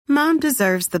Mom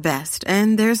deserves the best,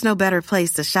 and there's no better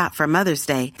place to shop for Mother's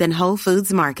Day than Whole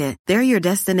Foods Market. They're your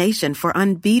destination for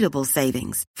unbeatable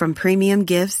savings, from premium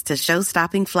gifts to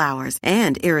show-stopping flowers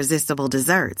and irresistible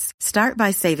desserts. Start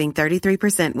by saving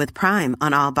 33% with Prime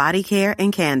on all body care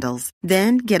and candles.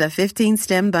 Then get a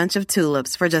 15-stem bunch of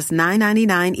tulips for just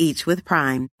 $9.99 each with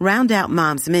Prime. Round out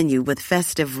Mom's menu with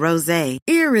festive rosé,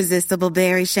 irresistible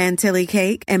berry chantilly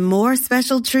cake, and more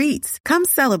special treats. Come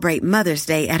celebrate Mother's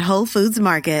Day at Whole Foods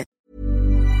Market.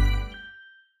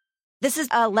 This is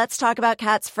Let's Talk About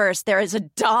Cats First. There is a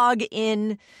dog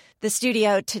in the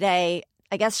studio today.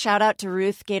 I guess shout out to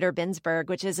Ruth Gator Binsberg,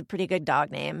 which is a pretty good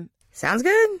dog name. Sounds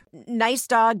good. Nice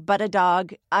dog, but a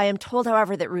dog. I am told,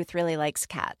 however, that Ruth really likes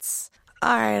cats.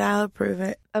 All right, I'll approve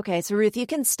it. Okay, so Ruth, you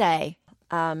can stay.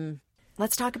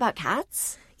 Let's talk about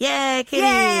cats? Yay, kitties.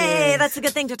 Yay, that's a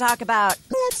good thing to talk about.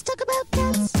 Let's talk about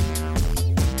cats.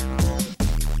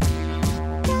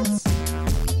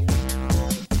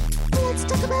 Let's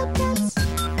talk about cats.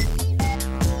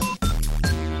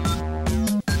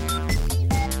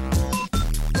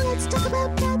 Let's talk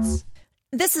about cats.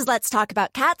 This is Let's Talk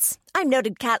About Cats. I'm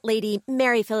noted cat lady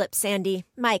Mary Phillips Sandy.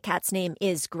 My cat's name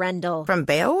is Grendel. From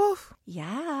Beowulf?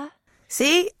 Yeah.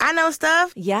 See, I know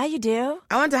stuff. Yeah, you do.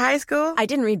 I went to high school. I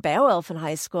didn't read Beowulf in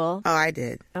high school. Oh, I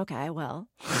did. Okay, well.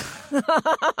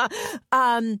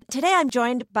 Today I'm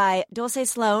joined by Dulce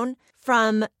Sloan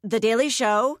from The Daily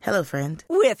Show. Hello, friend.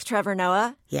 With Trevor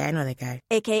Noah. Yeah, I know that guy.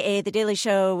 A.K.A. The Daily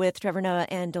Show with Trevor Noah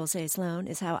and Dulce Sloan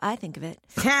is how I think of it.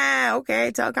 Yeah, okay.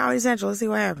 Tell Comedy Central. Let's see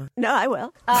what happens. No, I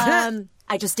will.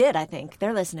 I just did, I think.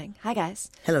 They're listening. Hi,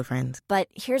 guys. Hello, friends. But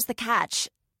here's the catch.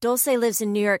 Dulce lives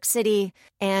in New York City,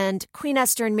 and Queen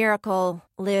Esther and Miracle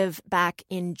live back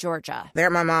in Georgia. They're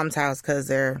at my mom's house because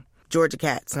they're Georgia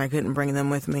cats, and I couldn't bring them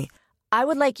with me. I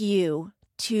would like you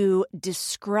to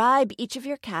describe each of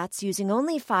your cats using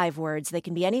only 5 words. They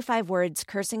can be any 5 words.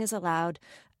 Cursing is allowed.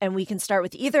 And we can start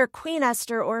with either Queen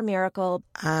Esther or Miracle.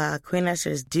 Queen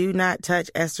Esther's do not touch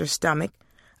Esther's stomach.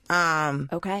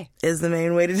 Okay. Is the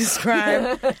main way to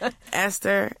describe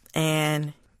Esther.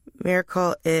 And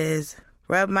Miracle is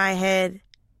rub my head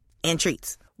and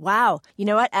treats. Wow. You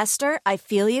know what, Esther? I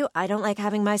feel you. I don't like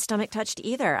having my stomach touched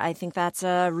either. I think that's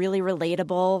a really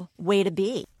relatable way to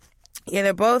be.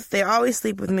 Yeah, they always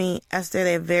sleep with me. Esther,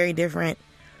 they have very different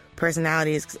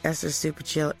personalities because Esther's super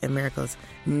chill and Miracle's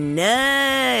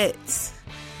nuts.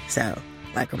 So,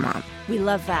 like her mom. We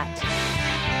love that.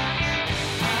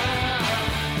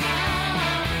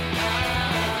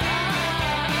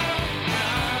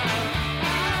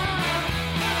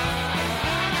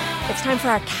 It's time for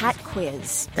our cat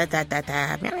quiz.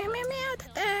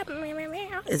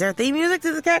 Is there theme music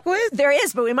to the cat quiz? There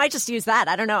is, but we might just use that.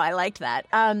 I don't know. I liked that.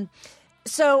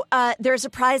 So there's a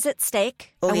prize at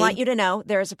stake. Okay. I want you to know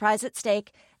there is a prize at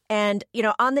stake. And, you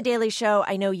know, on The Daily Show,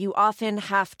 I know you often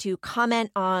have to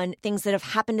comment on things that have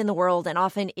happened in the world, and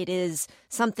often it is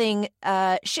something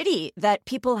shitty that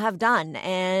people have done,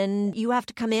 and you have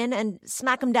to come in and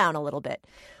smack them down a little bit.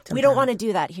 Sometimes. We don't want to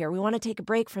do that here. We want to take a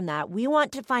break from that. We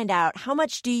want to find out, how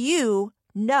much do you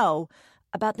know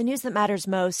about the news that matters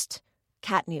most,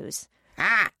 cat news?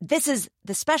 This is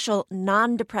the special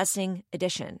non-depressing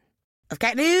edition. Of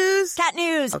cat news? Cat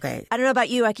news. Okay. I don't know about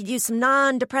you. I could use some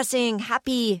non-depressing,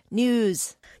 happy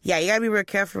news. Yeah, you gotta be real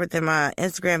careful with them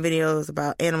Instagram videos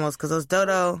about animals, because those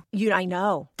dodo... I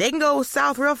know. They can go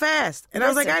south real fast. And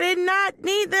Listen, I was like, I did not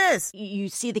need this. You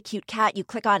see the cute cat, you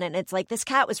click on it, and it's like, this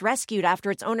cat was rescued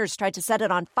after its owners tried to set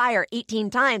it on fire 18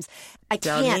 times. I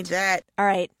can't. Don't need that. All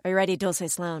right. Are you ready,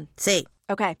 Dulce Sloan? See.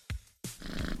 Okay.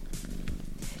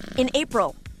 In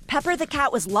April, Pepper the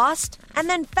cat was lost and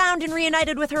then found and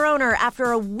reunited with her owner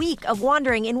after a week of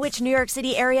wandering in which New York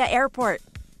City area airport?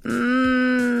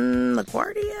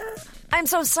 LaGuardia? I'm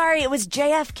so sorry. It was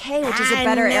JFK, which is a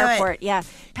better airport. Yeah.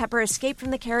 Pepper escaped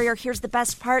from the carrier. Here's the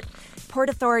best part. Port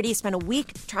authorities spent a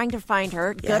week trying to find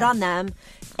her. Yeah. Good on them.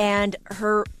 And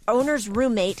her owner's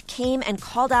roommate came and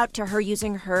called out to her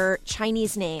using her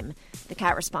Chinese name. The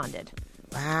cat responded.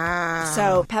 Wow.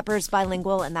 So Pepper's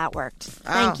bilingual, and that worked.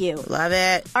 Thank you. Love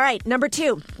it. All right, number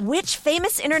 2. Which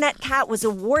famous internet cat was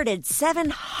awarded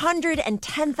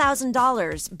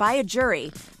 $710,000 by a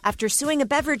jury after suing a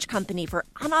beverage company for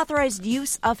unauthorized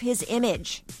use of his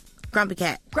image? Grumpy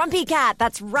cat. Grumpy cat.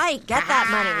 That's right. Get that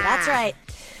money. That's right.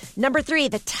 Number 3,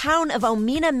 the town of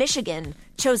Omena, Michigan,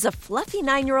 chose a fluffy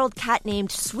 9-year-old cat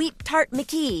named Sweet Tart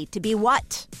McKee to be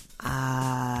what?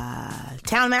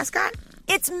 Town mascot?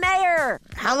 It's Mayor.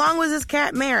 How long was this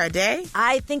cat mayor? A day?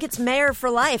 I think it's Mayor for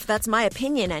life. That's my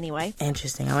opinion anyway.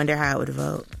 Interesting. I wonder how it would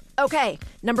vote. Okay,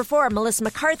 number 4, Melissa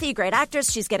McCarthy, great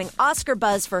actress. She's getting Oscar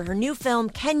buzz for her new film,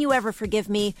 Can You Ever Forgive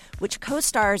Me?, which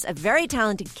co-stars a very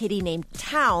talented kitty named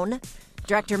Town.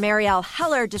 Director Marielle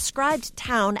Heller described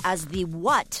Town as the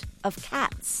what of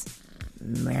cats?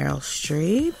 Meryl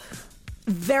Streep?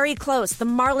 Very close. The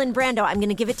Marlon Brando. I'm going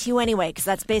to give it to you anyway, because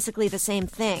that's basically the same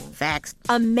thing. Facts.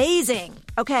 Amazing.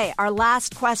 Okay, our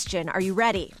last question. Are you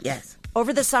ready? Yes.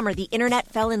 Over the summer, the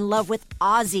internet fell in love with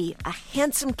Ozzy, a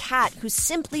handsome cat who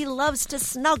simply loves to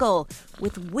snuggle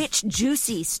with which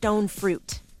juicy stone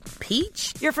fruit?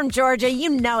 Peach? You're from Georgia.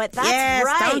 You know it. That's yes,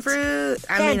 right. stone fruit.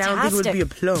 I mean, I don't think it would be a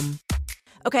plum.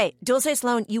 Okay, Dulce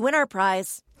Sloan, you win our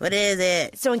prize. What is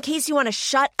it? So in case you want to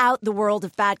shut out the world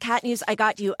of bad cat news, I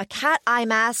got you a cat eye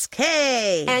mask.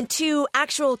 Hey! And 2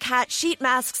 actual cat sheet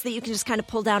masks that you can just kind of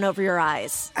pull down over your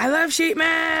eyes. I love sheet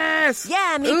masks!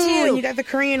 Yeah, me Ooh, too. And you got the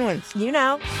Korean ones. You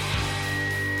know.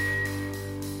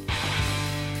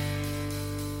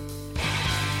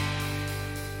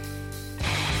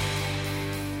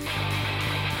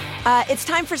 It's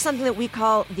time for something that we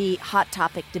call the Hot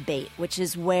Topic Debate, which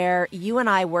is where you and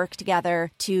I work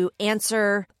together to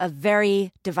answer a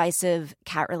very divisive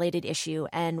cat-related issue.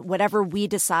 And whatever we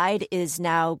decide is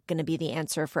now going to be the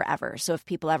answer forever. So if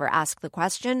people ever ask the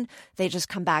question, they just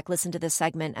come back, listen to this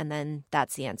segment, and then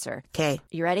that's the answer. Okay.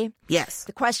 You ready? Yes.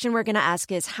 The question we're going to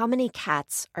ask is, how many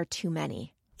cats are too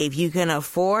many? If you can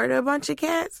afford a bunch of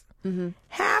cats,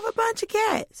 have a bunch of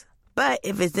cats. But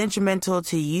if it's detrimental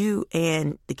to you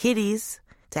and the kitties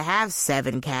to have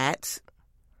 7 cats,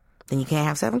 then you can't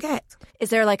have 7 cats. Is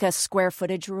there like a square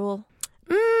footage rule?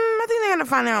 I think they're going to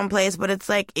find their own place, but it's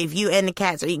like if you and the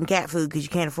cats are eating cat food because you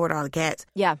can't afford all the cats.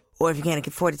 Yeah. Or if you can't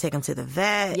afford to take them to the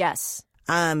vet. Yes.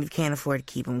 You can't afford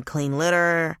to keep them clean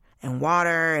litter and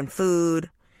water and food.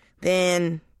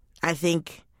 Then I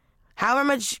think however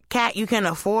much cat you can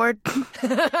afford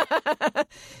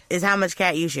is how much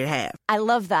cat you should have. I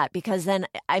love that because then,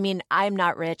 I mean, I'm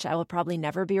not rich. I will probably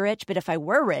never be rich. But if I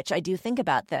were rich, I do think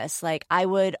about this. Like, I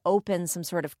would open some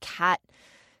sort of cat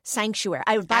sanctuary.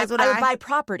 I would buy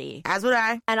property. As would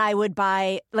I. And I would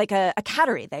buy like a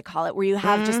cattery, they call it, where you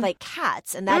have just like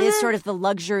cats. And that is sort of the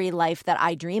luxury life that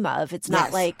I dream of. It's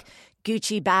not like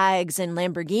Gucci bags and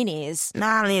Lamborghinis. No,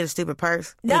 I don't need a stupid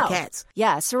purse. No. Cats.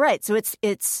 Yeah, so right. So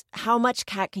it's how much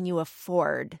cat can you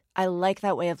afford? I like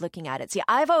that way of looking at it. See,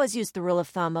 I've always used the rule of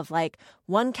thumb of like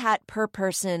 1 cat per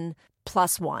person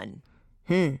plus 1.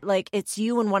 Like it's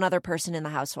you and 1 other person in the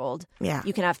household. Yeah.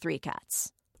 You can have 3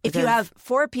 cats. If you have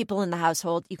 4 people in the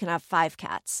household, you can have 5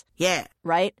 cats. Yeah.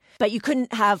 Right? But you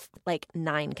couldn't have like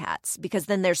 9 cats because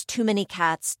then there's too many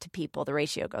cats to people. The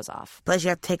ratio goes off. Plus, you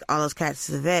have to take all those cats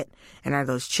to the vet. And are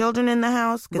those children in the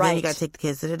house? Because then you got to take the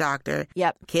kids to the doctor.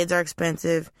 Yep. Kids are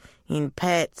expensive. You need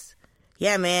pets.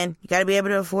 Yeah, man. You got to be able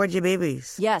to afford your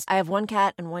babies. Yes. I have 1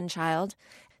 cat and 1 child.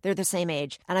 They're the same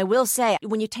age. And I will say,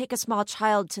 when you take a small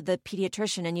child to the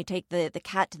pediatrician and you take the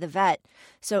cat to the vet,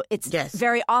 so it's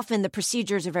very often the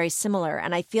procedures are very similar.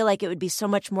 And I feel like it would be so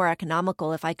much more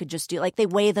economical if I could just do, like they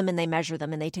weigh them and they measure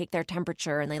them and they take their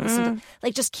temperature and they listen to,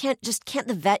 like just can't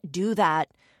the vet do that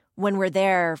when we're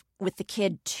there with the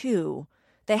kid too?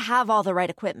 They have all the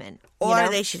right equipment. Or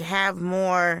they should have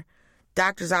more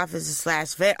doctor's offices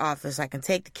 / vet office. I can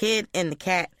take the kid and the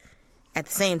cat at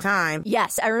the same time.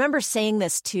 Yes. I remember saying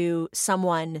this to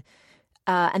someone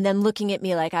and then looking at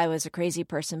me like I was a crazy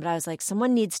person. But I was like,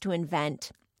 someone needs to invent,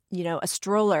 a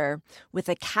stroller with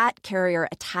a cat carrier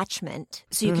attachment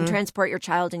so you can transport your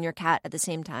child and your cat at the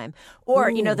same time.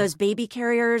 Or, those baby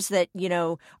carriers that,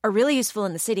 are really useful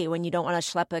in the city when you don't want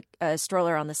to schlep a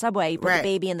stroller on the subway. You put the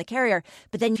baby in the carrier.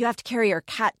 But then you have to carry your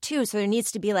cat, too. So there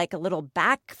needs to be like a little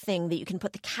back thing that you can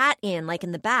put the cat in, like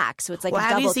in the back. So it's like a double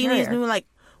carrier. Have you seen these new,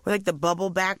 with the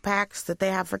bubble backpacks that they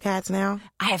have for cats now?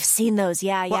 I have seen those,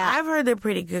 yeah. I've heard they're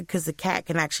pretty good because the cat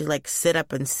can actually sit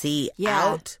up and see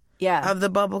out of the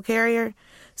bubble carrier.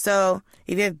 So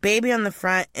if you have baby on the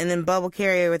front and then bubble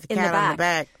carrier with the cat on the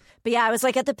back. But yeah, I was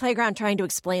like at the playground trying to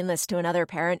explain this to another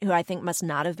parent who I think must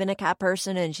not have been a cat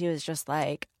person. And she was just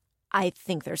like, I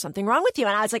think there's something wrong with you.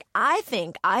 And I was like, I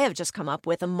think I have just come up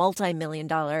with a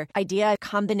multi-million-dollar idea,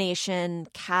 combination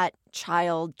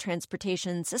cat-child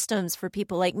transportation systems for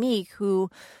people like me who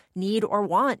need or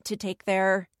want to take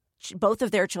both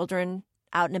of their children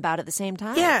out and about at the same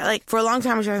time. Yeah, for a long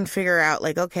time I was trying to figure out,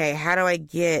 okay, how do I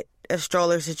get a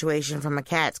stroller situation for my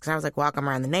cats? Because I was walking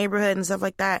around the neighborhood and stuff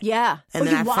like that. Yeah. And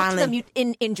then you walked them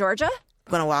in Georgia?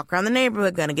 Gonna walk around the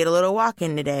neighborhood, gonna get a little walk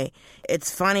in today.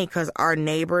 It's funny because our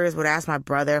neighbors would ask my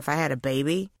brother if I had a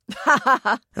baby.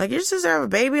 Your sister have a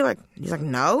baby? He's like,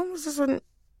 no. What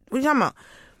are you talking about?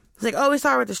 He's like, oh, we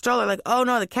saw her with the stroller. Oh,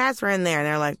 no, the cats were in there. And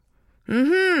they're like,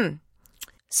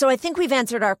 So I think we've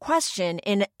answered our question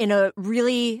in a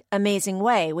really amazing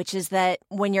way, which is that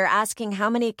when you're asking how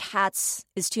many cats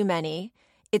is too many,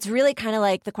 it's really kind of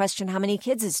like the question, how many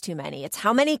kids is too many? It's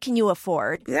how many can you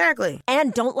afford? Exactly.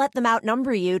 And don't let them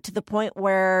outnumber you to the point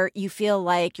where you feel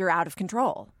like you're out of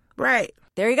control. Right.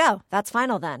 There you go. That's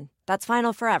final then. That's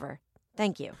final forever.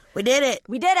 Thank you. We did it.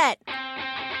 We did it.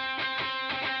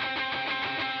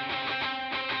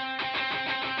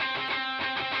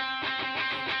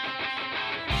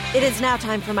 It is now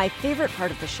time for my favorite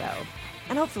part of the show,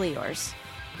 and hopefully yours.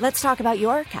 Let's talk about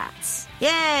your cats.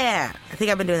 Yeah. I think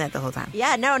I've been doing that the whole time.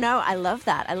 Yeah, no, I love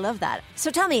that. I love that.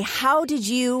 So tell me, how did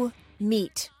you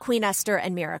meet Queen Esther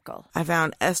and Miracle? I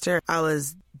found Esther. I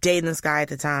was dating this guy at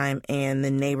the time, and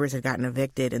the neighbors had gotten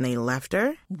evicted, and they left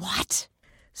her. What?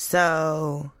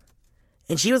 So,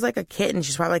 and she was like a kitten.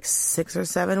 She's probably like 6 or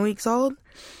 7 weeks old.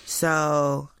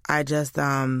 So I just,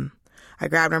 I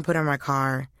grabbed her and put her in my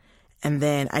car. And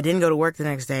then I didn't go to work the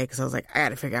next day because I was like, I got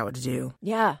to figure out what to do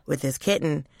with this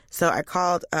kitten. So I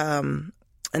called a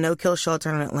no-kill shelter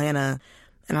in Atlanta,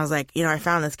 and I was like, I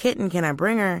found this kitten. Can I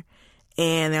bring her?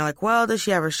 And they're like, well, does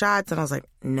she have her shots? And I was like,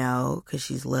 no, because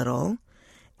she's little.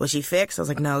 Was she fixed? I was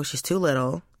like, no, she's too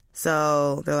little.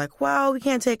 So they're like, well, we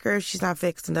can't take her if she's not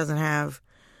fixed and doesn't have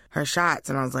her shots.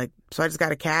 And I was like, so I just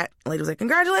got a cat. The lady was like,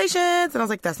 congratulations. And I was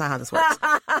like, that's not how this works.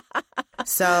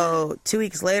 So 2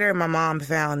 weeks later, my mom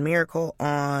found Miracle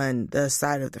on the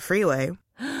side of the freeway.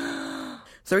 So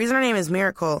the reason her name is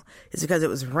Miracle is because it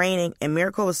was raining, and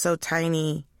Miracle was so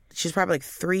tiny. She's probably like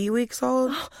 3 weeks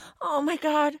old. Oh, my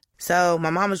God. So my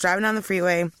mom was driving down the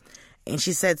freeway, and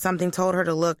she said something told her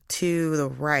to look to the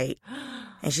right.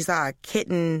 And she saw a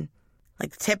kitten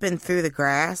like tipping through the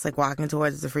grass, like walking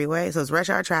towards the freeway. So it was rush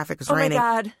hour traffic. It was raining. Oh,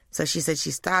 my God. So she said she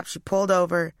stopped, she pulled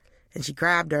over, and she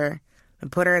grabbed her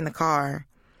and put her in the car.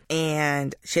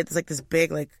 And she had this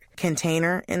big like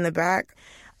container in the back.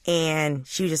 And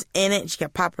she was just in it. She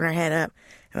kept popping her head up.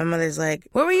 And my mother's like,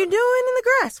 what were you doing in the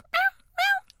grass?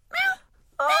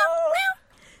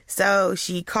 So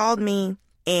she called me.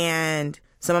 And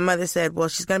so my mother said, well,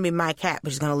 she's going to be my cat,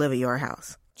 but she's going to live at your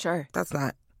house. Sure. That's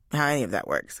not how any of that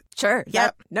works. Sure.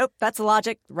 Yep. Nope. That's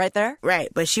logic right there. Right.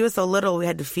 But she was so little, we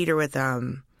had to feed her with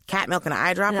cat milk and an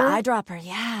eyedropper. An eyedropper,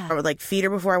 yeah. I would feed her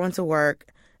before I went to work.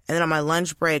 And then on my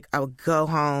lunch break, I would go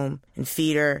home and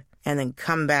feed her and then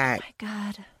come back. Oh, my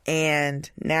God.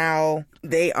 And now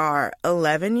they are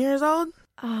 11 years old.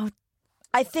 Oh,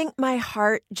 I think my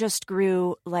heart just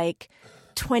grew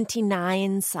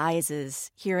 29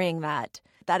 sizes hearing that.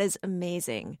 That is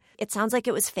amazing. It sounds like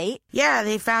it was fate. Yeah,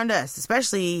 they found us,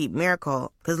 especially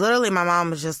Miracle. Because literally my mom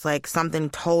was just something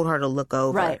told her to look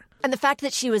over. Right. And the fact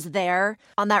that she was there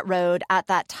on that road at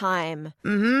that time,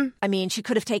 I mean, she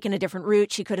could have taken a different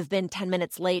route. She could have been 10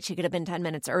 minutes late. She could have been 10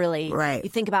 minutes early. Right. You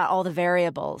think about all the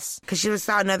variables. Because she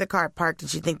saw another car parked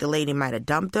and she think the lady might have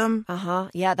dumped him. Uh-huh.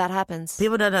 Yeah, that happens.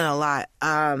 People do that a lot.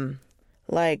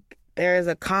 There's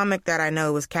a comic that I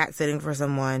know was cat sitting for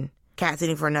someone, cat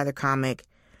sitting for another comic.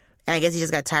 And I guess he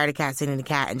just got tired of cat sitting the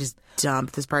cat and just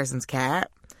dumped this person's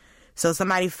cat. So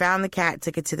somebody found the cat,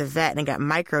 took it to the vet, and it got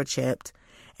microchipped.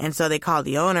 And so they called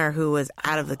the owner, who was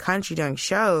out of the country doing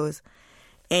shows.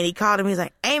 And he called him. He's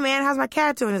like, hey, man, how's my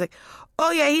cat doing? He's like,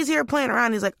 oh, yeah, he's here playing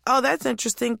around. He's like, oh, that's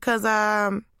interesting because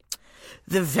the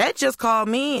vet just called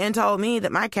me and told me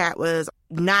that my cat was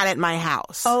not at my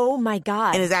house. Oh, my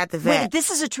God. And is at the vet. Wait,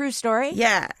 this is a true story?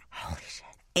 Yeah. Holy shit.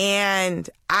 And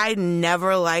I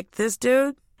never liked this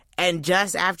dude. And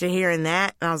just after hearing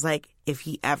that, I was like, if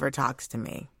he ever talks to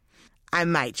me, I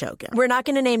might choke him. We're not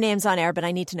going to name names on air, but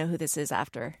I need to know who this is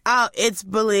after. Oh,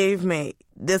 believe me,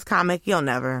 this comic, you'll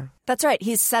never. That's right.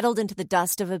 He's settled into the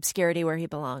dust of obscurity where he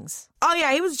belongs. Oh,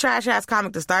 yeah, he was a trash-ass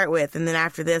comic to start with. And then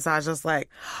after this, I was just like,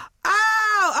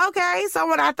 oh, okay. So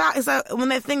when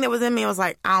that thing that was in me was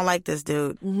like, I don't like this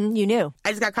dude. Mm-hmm, you knew. I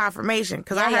just got confirmation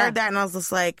because I heard that and I was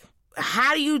just like,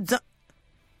 how do you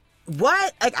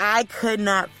what? I could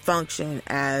not function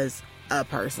as a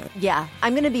person. Yeah,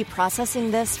 I'm going to be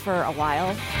processing this for a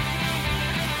while.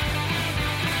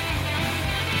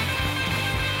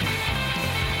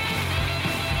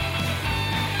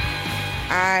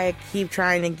 I keep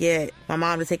trying to get my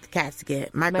mom to take the cats to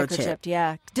get microchipped.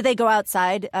 Yeah. Do they go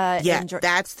outside? Yeah,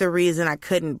 that's the reason I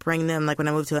couldn't bring them. When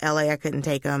I moved to LA, I couldn't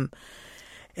take them.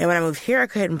 And when I moved here, I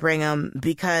couldn't bring them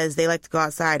because they like to go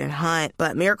outside and hunt.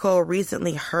 But Miracle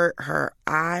recently hurt her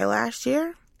eye last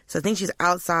year. So I think she's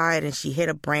outside and she hit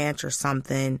a branch or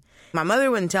something. My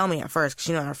mother wouldn't tell me at first because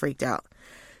she knew I freaked out.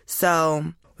 So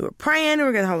we were praying. We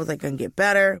were going to hope it was going to get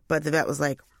better. But the vet was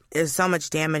like, there's so much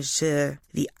damage to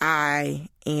the eye.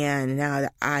 And now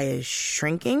the eye is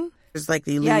shrinking. It's like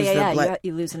you lose the blood.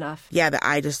 You lose enough. Yeah, the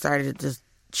eye just started to just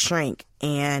shrink.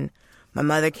 And my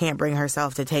mother can't bring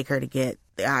herself to take her to get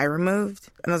the eye removed.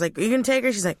 And I was like, are you going to take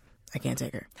her? She's like, I can't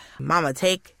take her. Mama,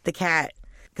 take the cat.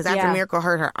 Because after Miracle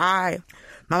hurt her eye,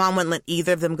 my mom wouldn't let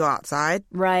either of them go outside.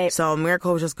 Right. So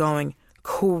Miracle was just going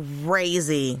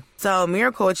crazy. So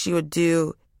Miracle, what she would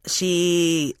do,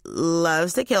 she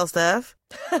loves to kill stuff.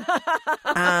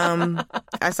 I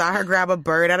saw her grab a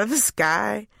bird out of the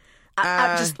sky.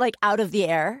 Just like out of the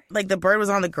air? Like the bird was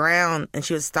on the ground and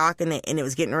she was stalking it and it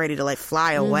was getting ready to like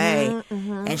fly away.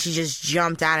 And she just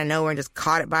jumped out of nowhere and just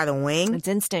caught it by the wing. It's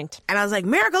instinct. And I was like,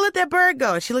 Miracle, let that bird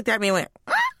go. And she looked at me and went,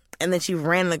 ah! And then she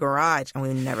ran in the garage and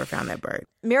we never found that bird.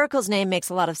 Miracle's name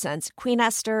makes a lot of sense. Queen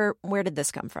Esther, where did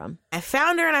this come from? I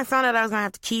found her and I found out I was going to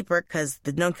have to keep her because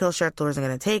the no-kill shelter wasn't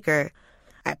going to take her.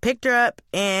 I picked her up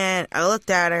and I looked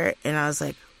at her and I was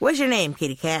like, what's your name,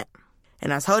 kitty cat?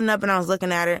 And I was holding up and I was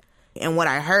looking at her. And what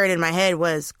I heard in my head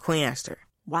was Queen Esther.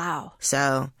 Wow.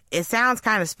 So it sounds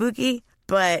kind of spooky,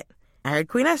 but I heard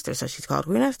Queen Esther, so she's called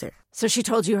Queen Esther. So she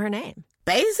told you her name?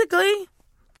 Basically.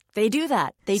 They do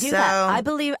that. They do that. I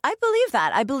believe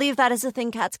that. I believe that is a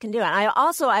thing cats can do. And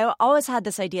I always had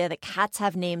this idea that cats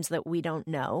have names that we don't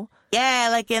know. Yeah,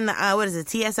 like in the, what is it,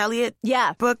 T.S. Eliot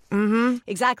book? Mm-hmm.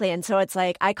 Exactly. And so it's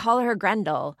like, I call her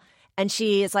Grendel. And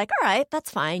she is like, all right, that's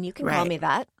fine. You can call me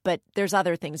that. But there's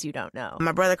other things you don't know.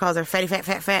 My brother calls her fatty,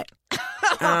 fat.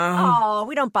 Oh,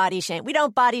 we don't body shame. We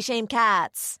don't body shame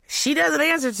cats. She doesn't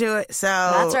answer to it. So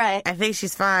that's right. I think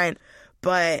she's fine.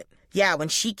 But yeah, when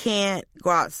she can't go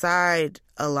outside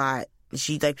a lot,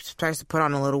 she like starts to put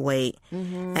on a little weight.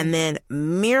 Mm-hmm. And then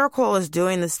Miracle is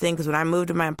doing this thing because when I moved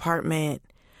to my apartment,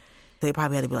 they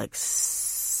probably had to be like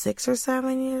 6 or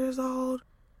 7 years old.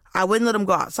 I wouldn't let them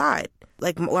go outside.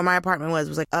 Like where my apartment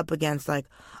was like up against like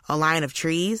a line of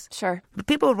trees. Sure. But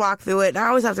people would walk through it. And I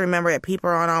always have to remember that people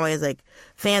aren't always like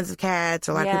fans of cats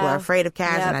or a lot of people are afraid of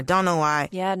cats. Yep. And I don't know why.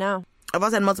 Yeah, no. I've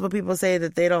also had multiple people say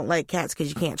that they don't like cats because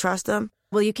you can't trust them.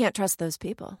 Well, you can't trust those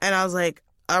people. And I was like,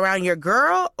 around your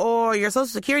girl or your social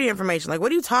security information? Like,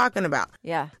 what are you talking about?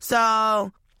 Yeah.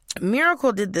 So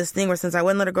Miracle did this thing where since I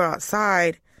wouldn't let her go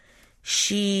outside,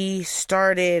 she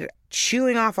started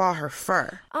chewing off all her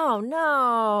fur. Oh,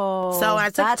 no. So I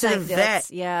took her to the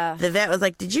vet. Yeah. The vet was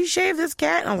like, did you shave this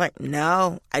cat? And I was like,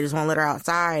 no, I just won't let her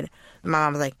outside. And my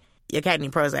mom was like, your cat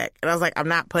needs Prozac. And I was like, I'm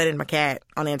not putting my cat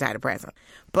on antidepressant.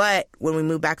 But when we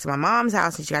moved back to my mom's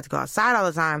house and she got to go outside all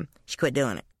the time, she quit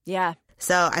doing it. Yeah.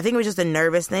 So I think it was just a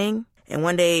nervous thing. And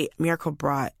one day, Miracle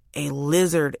brought a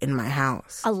lizard in my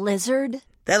house. A lizard?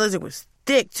 That lizard was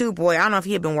thick, too, boy. I don't know if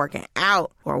he had been working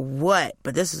out or what,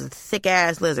 but this is a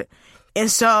thick-ass lizard.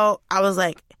 And so I was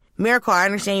like, Miracle, I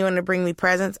understand you want to bring me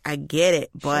presents. I get it,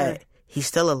 but he's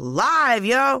still alive,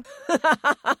 yo.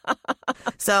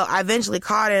 So I eventually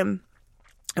caught him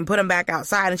and put him back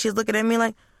outside. And she's looking at me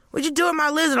like, what'd you do with my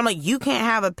lizard? I'm like, you can't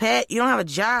have a pet. You don't have a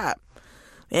job.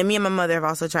 And me and my mother have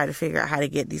also tried to figure out how to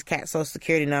get these cat social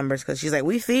security numbers because she's like,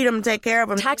 we feed them, take care of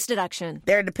them. Tax deduction.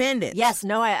 They're dependents. Yes,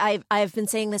 no, I've been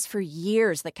saying this for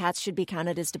years that cats should be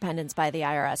counted as dependents by the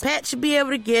IRS. Pets should be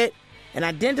able to get an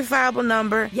identifiable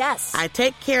number. Yes. I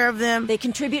take care of them. They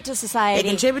contribute to society. They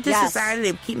contribute to society.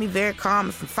 They keep me very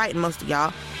calm from fighting most of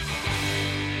y'all.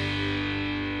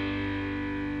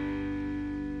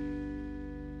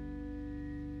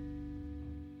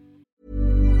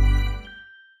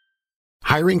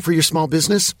 Hiring for your small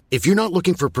business? If you're not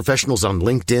looking for professionals on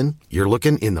LinkedIn, you're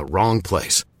looking in the wrong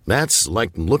place. That's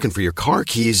like looking for your car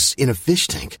keys in a fish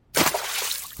tank.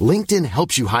 LinkedIn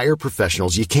helps you hire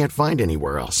professionals you can't find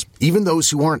anywhere else, even those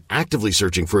who aren't actively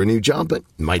searching for a new job but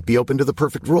might be open to the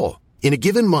perfect role. In a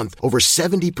given month, over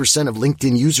 70% of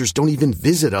LinkedIn users don't even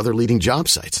visit other leading job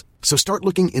sites. So start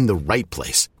looking in the right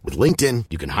place. With LinkedIn,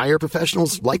 you can hire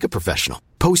professionals like a professional.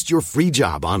 Post your free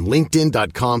job on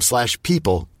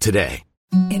linkedin.com/people today.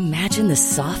 Imagine the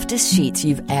softest sheets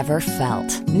you've ever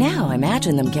felt. Now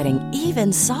imagine them getting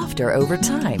even softer over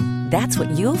time. That's what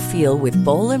you'll feel with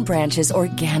Boll & Branch's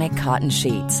organic cotton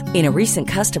sheets. In a recent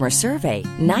customer survey,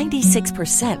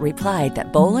 96% replied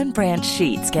that Boll & Branch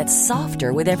sheets get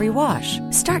softer with every wash.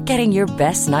 Start getting your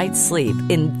best night's sleep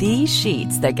in these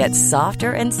sheets that get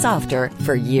softer and softer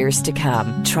for years to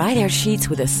come. Try their sheets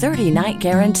with a 30-night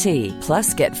guarantee.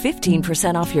 Plus, get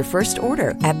 15% off your first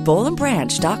order at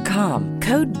bollandbranch.com.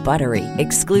 Code BUTTERY.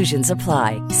 Exclusions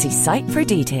apply. See site for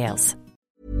details.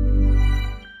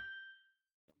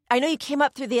 I know you came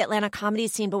up through the Atlanta comedy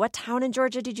scene, but what town in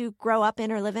Georgia did you grow up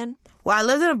in or live in? Well, I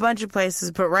lived in a bunch of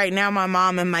places, but right now my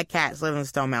mom and my cats live in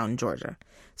Stone Mountain, Georgia.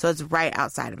 So it's right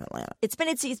outside of Atlanta. It's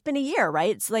been a year,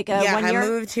 right? It's like a 1 I year.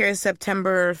 moved here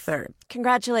September 3rd.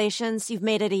 Congratulations. You've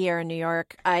made it a year in New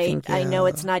York. I know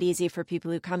it's not easy for people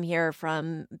who come here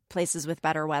from places with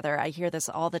better weather. I hear this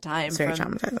all the time. It's very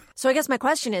traumatizing. So I guess my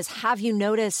question is, have you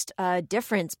noticed a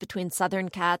difference between southern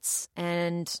cats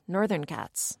and northern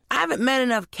cats? I haven't met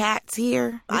enough cats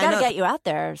here. We got to get you out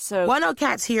there. So Well, I know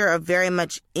cats here are very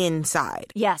much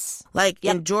inside. yes. Like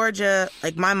in Georgia,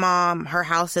 like my mom, her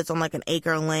house sits on like an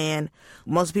acre of land.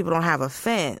 Most people don't have a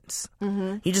fence.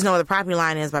 Mm-hmm. You just know where the property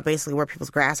line is by basically where people's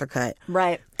grass are cut.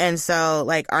 Right. And so,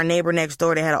 like, our neighbor next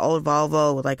door, they had an old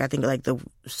Volvo with, like, I think, like, the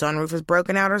sunroof was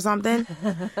broken out or something.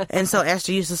 And so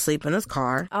Esther used to sleep in his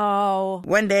car. Oh.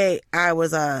 One day, I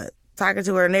was talking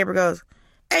to her, neighbor goes,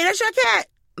 "Hey, that's your cat?"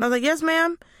 And I was like, "Yes,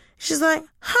 ma'am." She's like,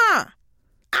 "Huh.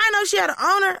 I know she had an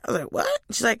owner." I was like, "What?"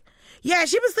 She's like, "Yeah,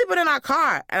 she was sleeping in our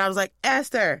car." And I was like,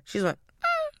 "Esther." She's like,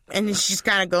 and then she just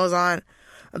kind of goes on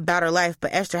about her life.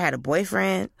 But Esther had a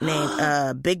boyfriend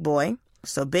named Big Boy.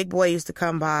 So Big Boy used to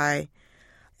come by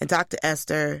and talk to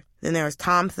Esther. Then there was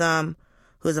Tom Thumb,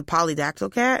 who was a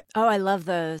polydactyl cat, Oh, I love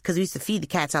those. because we used to feed the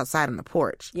cats outside on the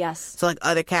porch. Yes. So, like,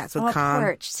 other cats would Oh, a come.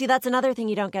 porch. See, that's another thing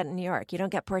you don't get in New York. You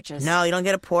don't get porches. No, you don't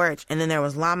get a porch. And then there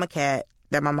was Llama Cat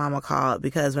that my mama called,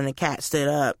 because when the cat stood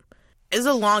up, it's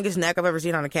the longest neck I've ever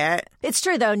seen on a cat. It's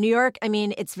true, though. New York, I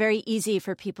mean, it's very easy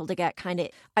for people to get kind of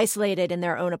isolated in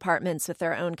their own apartments with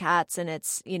their own cats. And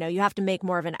it's, you know, you have to make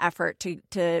more of an effort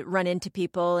to run into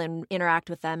people and interact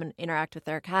with them and interact with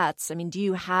their cats. I mean, do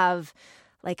you have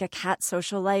like a cat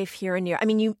social life here in New York? I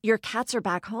mean, your cats are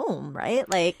back home, right?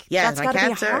 Like, Yeah, that's my got to be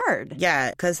cats are- hard. Yeah,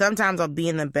 because sometimes I'll be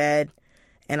in the bed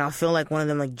and I'll feel like one of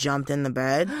them, like, jumped in the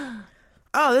bed.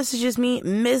 Oh, this is just me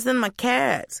missing my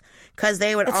cats. Because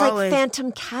they would It's always... like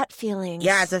phantom cat feelings.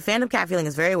 Yeah, it's a phantom cat feeling.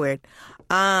 It's very weird.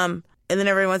 And then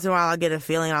every once in a while, I'll get a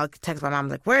feeling. I'll text my mom,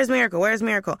 like, "Where's Miracle? Where's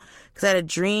Miracle?" Because I had a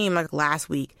dream, like, last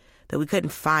week that we couldn't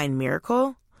find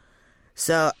Miracle.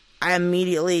 So I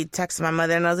immediately texted my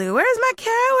mother, and I was like, "Where's my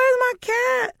cat? Where's my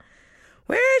cat?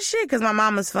 Where is she?" Because my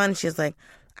mom was fun. She was like,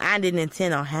 "I didn't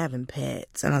intend on having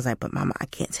pets." And I was like, "But Mama, I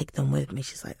can't take them with me."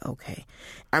 She's like, "Okay."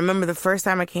 I remember the first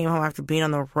time I came home after being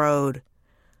on the road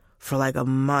for like a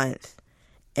month,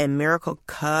 and Miracle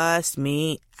cussed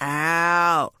me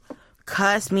out.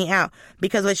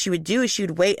 Because what she would do is she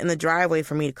would wait in the driveway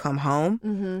for me to come home.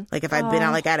 Mm-hmm. Like if I'd been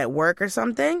out, like, out at work or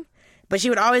something. But she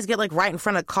would always get, like, right in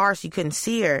front of the car so you couldn't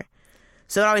see her.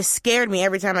 So it always scared me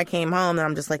every time I came home. And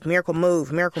I'm just like, "Miracle,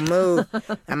 move. Miracle, move."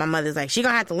 And my mother's like, "She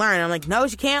gonna have to learn." I'm like, "No,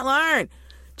 she can't learn.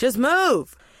 Just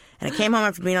move." And I came home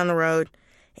after being on the road,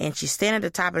 and she's standing at the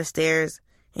top of the stairs,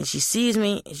 and she sees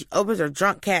me, and she opens her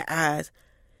drunk cat eyes,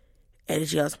 and then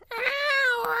she goes,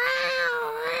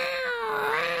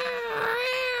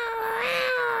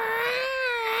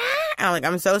 and I'm like,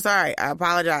 "I'm so sorry. I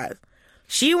apologize."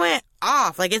 She went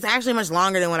off. Like, it's actually much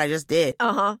longer than what I just did.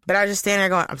 Uh-huh. But I was just standing there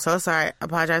going, "I'm so sorry. I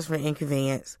apologize for the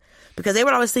inconvenience." Because they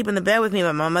would always sleep in the bed with me,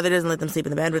 but my mother doesn't let them sleep in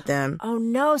the bed with them. Oh,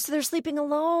 no. So they're sleeping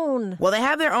alone. Well, they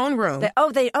have their own room.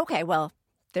 Okay. Well,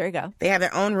 there you go. They have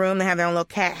their own room. They have their own little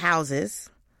cat houses.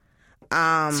 So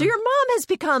your mom has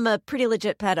become a pretty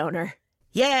legit pet owner.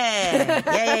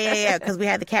 Yeah. Because we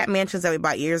had the cat mansions that we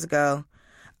bought years ago.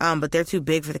 But they're too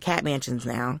big for the cat mansions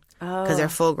now. Because they're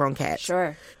full-grown cats.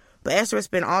 Sure. But Esther would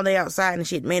spend all day outside, and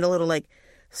she had made a little, like,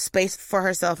 space for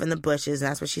herself in the bushes, and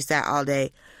that's where she sat all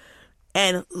day.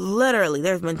 And literally,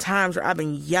 there's been times where I've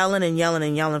been yelling and yelling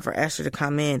and yelling for Esther to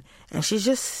come in, and she's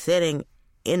just sitting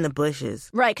in the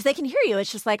bushes. Right, because they can hear you.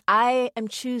 It's just like, I am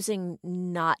choosing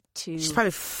not to. She's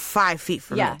probably 5 feet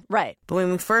from me. Yeah, right. But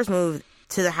when we first moved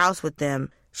to the house with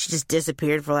them, she just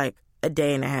disappeared for, like, a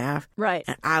day and a half. Right.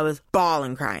 And I was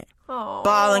bawling, crying. Oh.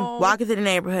 Bawling, walking through the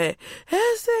neighborhood.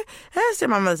 Esther.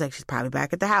 My mother's like, "She's probably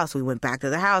back at the house." We went back to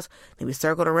the house. Then we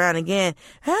circled around again.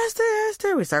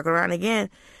 Esther. We circled around again.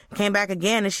 Came back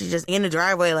again, and she's just in the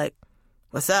driveway like,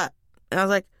 "What's up?" And I was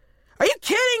like, "Are you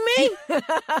kidding me?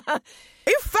 Are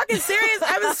you fucking serious?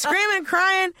 I was screaming and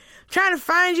crying, trying to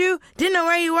find you. Didn't know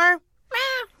where you were."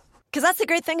 Because that's the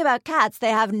great thing about cats.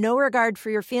 They have no regard for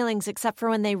your feelings except for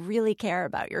when they really care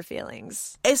about your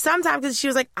feelings. It's sometimes because she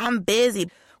was like, "I'm busy."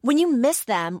 When you miss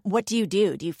them, what do you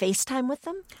do? Do you FaceTime with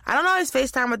them? I don't always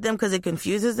FaceTime with them because it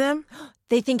confuses them.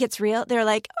 They think it's real. They're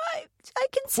like, I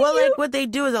can see Well, you. like, what they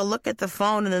do is they'll look at the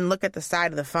phone and then look at the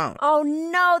side of the phone. Oh,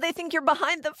 no. They think you're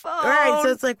behind the phone. Right, so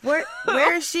it's like, where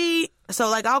is she? So,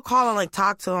 like, I'll call and, like,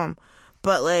 talk to them.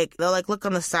 But, like, they'll, like, look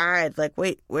on the side. Like,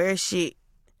 wait, where is she?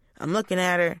 I'm looking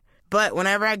at her. But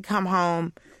whenever I come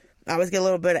home, I always get a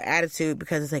little bit of attitude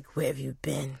because it's like, "Where have you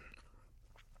been?"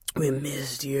 we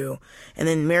missed you. And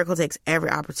then Miracle takes every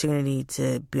opportunity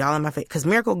to be all in my face. Because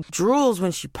Miracle drools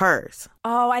when she purrs.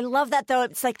 Oh, I love that, though.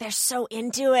 It's like they're so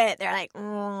into it. They're like,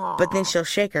 "Aw." But then she'll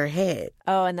shake her head.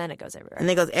 Oh, and then it goes everywhere. And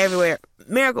it goes everywhere.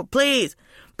 Miracle, please.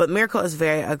 But Miracle is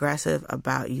very aggressive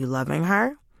about you loving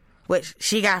her, which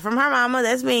she got from her mama.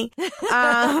 That's me.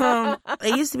 They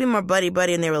used to be more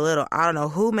buddy-buddy when they were little. I don't know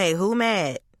who made who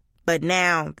mad. But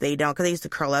now they don't, because they used to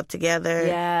curl up together.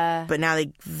 Yeah. But now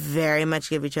they very much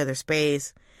give each other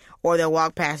space. Or they'll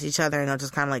walk past each other and they'll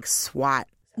just kind of like swat.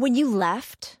 When you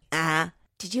left, Uh-huh.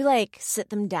 did you like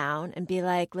sit them down and be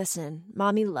like, listen,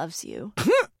 mommy loves you,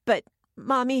 but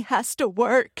mommy has to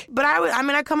work? But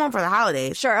I come home for the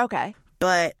holidays. Sure, okay.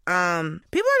 But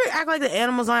people are act like the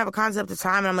animals don't have a concept of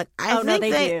time. And I'm like, I think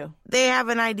they do. They have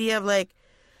an idea of like,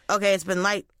 okay, it's been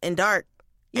light and dark.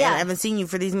 Yeah. And I haven't seen you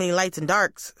for these many lights and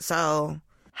darks. So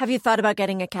Have you thought about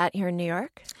getting a cat here in New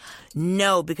York?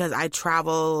 no, because I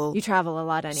travel. You travel a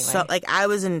lot anyway. So like I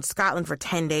was in Scotland for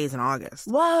 10 days in August.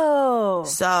 Whoa.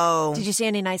 So Did you see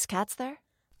any nice cats there?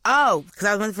 because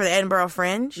I went for the Edinburgh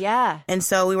Fringe. Yeah. And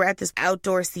so we were at this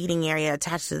outdoor seating area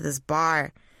attached to this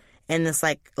bar, and this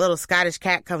like little Scottish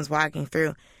cat comes walking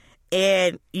through,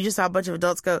 and you just saw a bunch of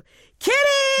adults go, "Kitty,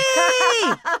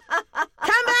 come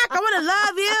back! I want to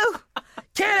love you,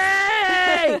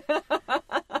 Kitty."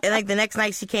 And like the next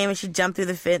night, she came and she jumped through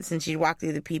the fence and she walked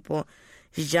through the people.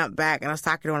 She jumped back, and I was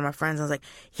talking to one of my friends. I was like,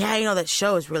 "Yeah, you know that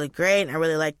show is really great, and I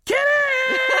really like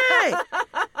Kitty."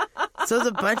 So it was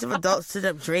a bunch of adults sitting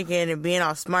up drinking and being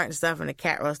all smart and stuff, and the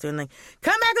cat was doing like,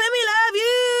 "Come back, let me love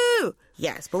you."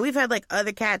 Yes, but we've had like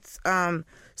other cats,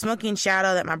 Smokey and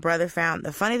Shadow that my brother found.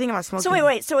 The funny thing about Smokey. So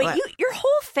wait. What? Your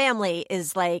whole family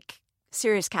is like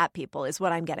serious cat people, is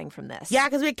what I'm getting from this. Yeah,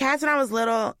 because we had cats when I was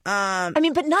little. I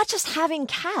mean, but not just having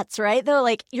cats, right? Though,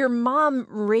 like your mom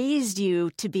raised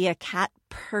you to be a cat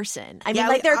person. I mean, Yeah,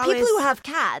 like we there are people always- who have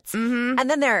cats, and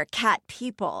then there are cat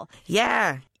people.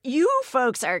 Yeah, You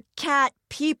folks are cat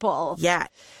people. yeah.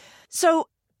 So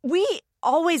we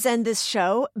always end this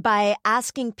show by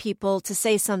asking people to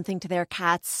say something to their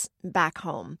cats back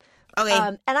home. Okay.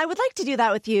 And I would like to do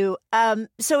that with you.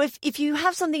 So if you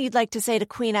have something you'd like to say to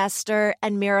Queen Esther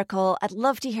and Miracle, I'd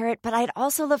love to hear it. But I'd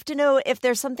also love to know if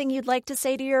there's something you'd like to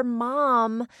say to your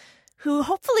mom, who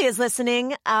hopefully is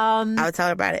listening. I'll tell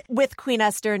her about it. With Queen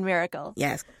Esther and Miracle.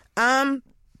 Yes. Queen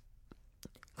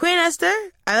Esther,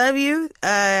 I love you.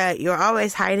 You're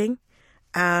always hiding.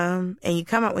 And you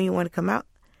come out when you want to come out.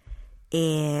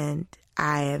 And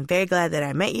I am very glad that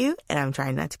I met you, and I'm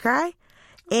trying not to cry.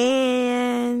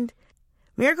 And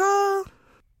Miracle,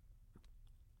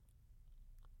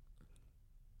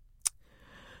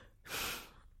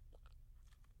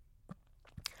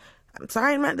 I'm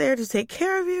sorry I'm not there to take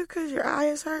care of you because your eye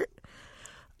is hurt.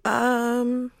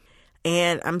 And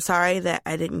I'm sorry that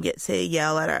I didn't get to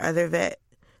yell at our other vet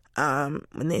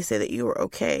when they said that you were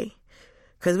okay.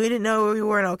 Because we didn't know we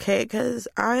weren't okay because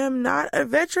I am not a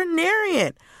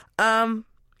veterinarian. But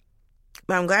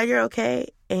I'm glad you're okay.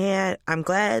 And I'm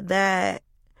glad that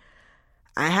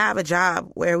I have a job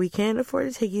where we can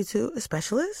afford to take you to a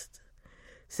specialist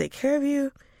to take care of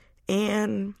you.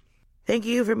 And thank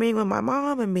you for being with my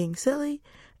mom and being silly.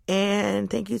 And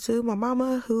thank you to my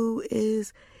mama, who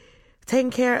is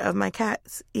taking care of my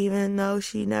cats, even though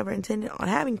she never intended on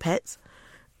having pets.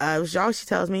 It was all she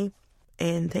tells me.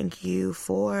 And thank you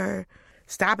for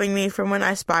stopping me from when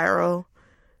I spiral,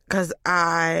 because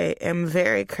I am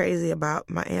very crazy about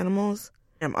my animals.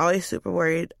 I'm always super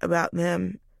worried about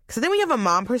them. Because then when you have a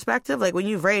mom perspective, like when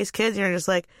you've raised kids, you're just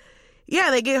like, yeah,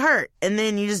 they get hurt. And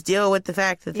then you just deal with the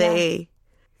fact that they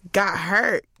got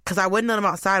hurt. Because I wouldn't let them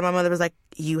outside. My mother was like,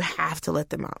 you have to let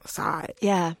them outside.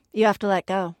 Yeah, you have to let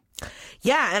go.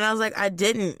 Yeah, and I was like, I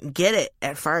didn't get it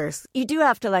at first. You do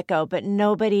have to let go, but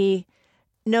nobody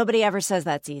ever says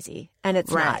that's easy, and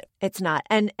it's Right. not. It's not.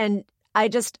 And I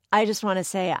just want to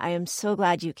say I am so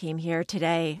glad you came here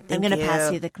today. I'm Thank going to you.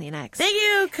 pass you the Kleenex. Thank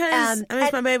you, because I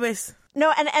miss my babies.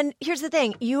 No, and here's the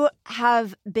thing. You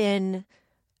have been,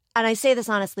 and I say this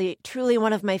honestly, truly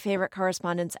one of my favorite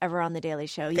correspondents ever on The Daily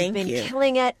Show. You've Thank been you.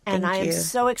 killing it, and Thank I am you.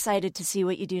 so excited to see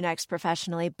what you do next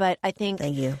professionally. But I think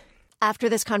Thank you. after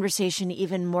this conversation,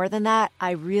 even more than that,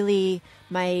 I really,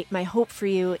 my hope for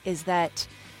you is that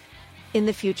in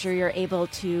the future you're able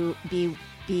to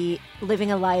be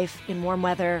living a life in warm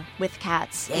weather with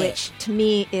cats, Yeah. which to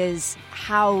me is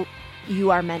how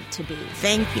you are meant to be.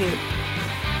 Thank you.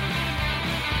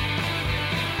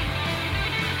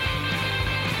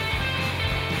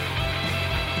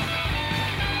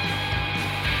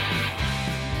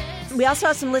 We also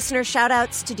have some listener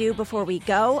shout-outs to do before we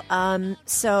go.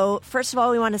 So first of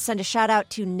all, we want to send a shout-out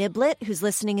to Niblet, who's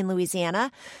listening in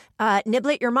Louisiana.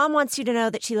 Niblet, your mom wants you to know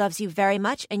that she loves you very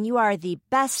much, and you are the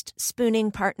best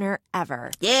spooning partner ever.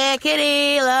 Yeah,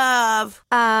 kitty love.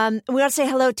 We want to say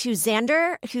hello to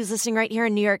Xander, who's listening right here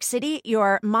in New York City.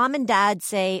 Your mom and dad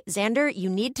say, Xander, you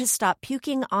need to stop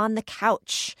puking on the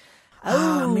couch.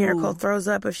 Oh, Miracle throws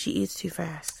up if she eats too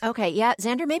fast. Okay, yeah,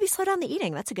 Xander, maybe slow down the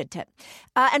eating. That's a good tip.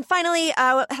 And finally,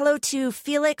 hello to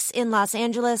Felix in Los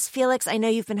Angeles. Felix, I know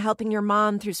you've been helping your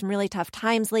mom through some really tough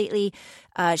times lately.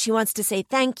 She wants to say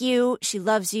thank you. She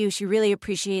loves you. She really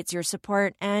appreciates your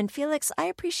support. And Felix, I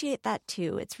appreciate that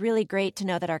too. It's really great to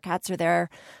know that our cats are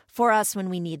there for us when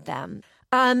we need them.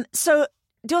 So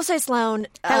Dulce Sloan,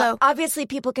 hello. Obviously,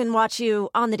 people can watch you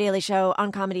on The Daily Show,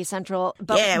 on Comedy Central.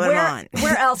 But yeah, when I'm on.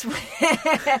 Where else?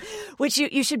 Which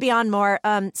you should be on more,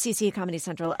 CC Comedy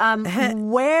Central.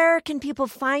 Where can people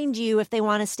find you if they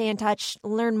want to stay in touch,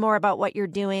 learn more about what you're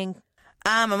doing?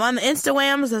 I'm on the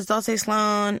Instagrams, it's Dulce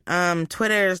Sloan.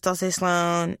 Twitter is Dulce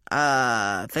Sloan.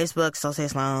 Facebook's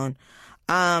Dulce Sloan.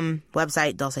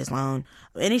 Website, Dulce Sloan.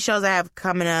 Any shows I have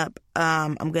coming up,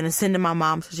 I'm going to send to my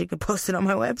mom so she can post it on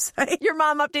my website. Your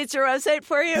mom updates your website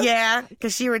for you? Yeah,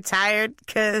 because she retired.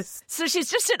 So she's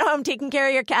just at home taking care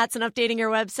of your cats and updating your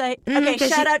website? Okay,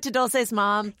 shout out to Dulce's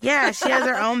mom. Yeah, she has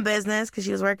her own business because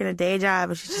she was working a day job.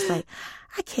 And she's just like,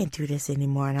 I can't do this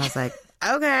anymore. And I was like,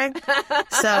 okay.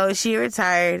 So she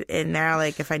retired. And now,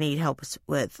 like, if I need help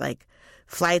with, like,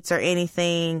 flights or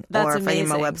anything, or if I need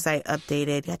my website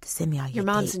updated, you have to send me all your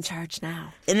mom's dates. in charge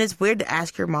now. And it's weird to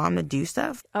ask your mom to do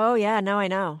stuff. Oh, yeah. No, I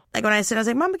know. Like when I said, I was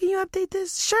like, Mama, can you update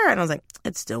this? Sure. And I was like,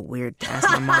 it's still weird to ask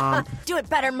my mom. Do it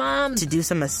better, Mom. To do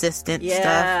some assistant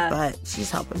stuff, but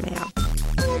she's helping me out.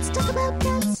 Let's talk about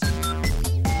cats.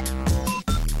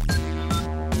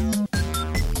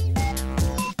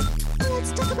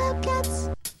 Let's talk about cats.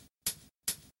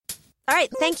 All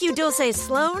right. Thank you, Dulce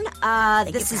Sloan.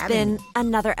 This has been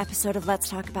another episode of Let's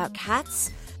Talk About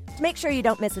Cats. To make sure you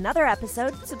don't miss another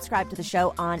episode, subscribe to the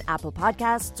show on Apple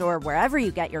Podcasts or wherever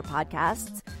you get your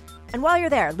podcasts. And while you're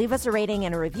there, leave us a rating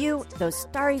and a review. Those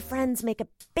starry friends make a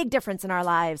big difference in our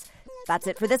lives. That's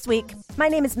it for this week. My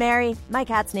name is Mary. My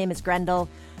cat's name is Grendel.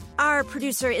 Our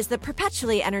producer is the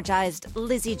perpetually energized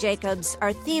Lizzie Jacobs.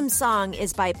 Our theme song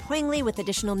is by Poingley with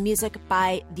additional music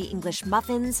by The English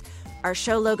Muffins. Our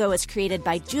show logo is created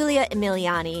by Julia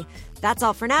Emiliani. That's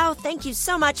all for now. Thank you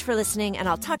so much for listening, and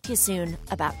I'll talk to you soon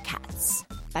about cats.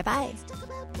 Bye-bye.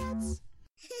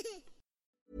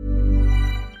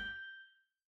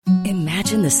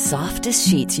 Imagine the softest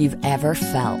sheets you've ever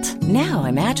felt. Now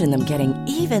imagine them getting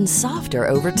even softer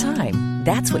over time.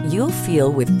 That's what you'll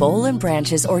feel with Boll &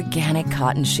 Branch's organic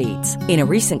cotton sheets. In a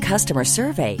recent customer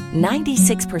survey,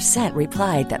 96%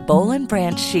 replied that Boll &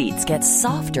 Branch sheets get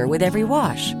softer with every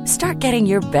wash. Start getting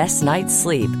your best night's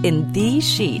sleep in these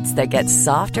sheets that get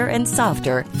softer and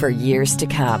softer for years to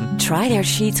come. Try their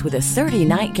sheets with a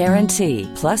 30-night guarantee.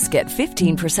 Plus, get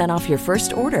 15% off your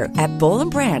first order at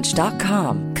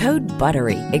bollandbranch.com. Code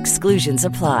BUTTERY. Exclusions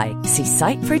apply. See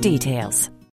site for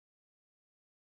details.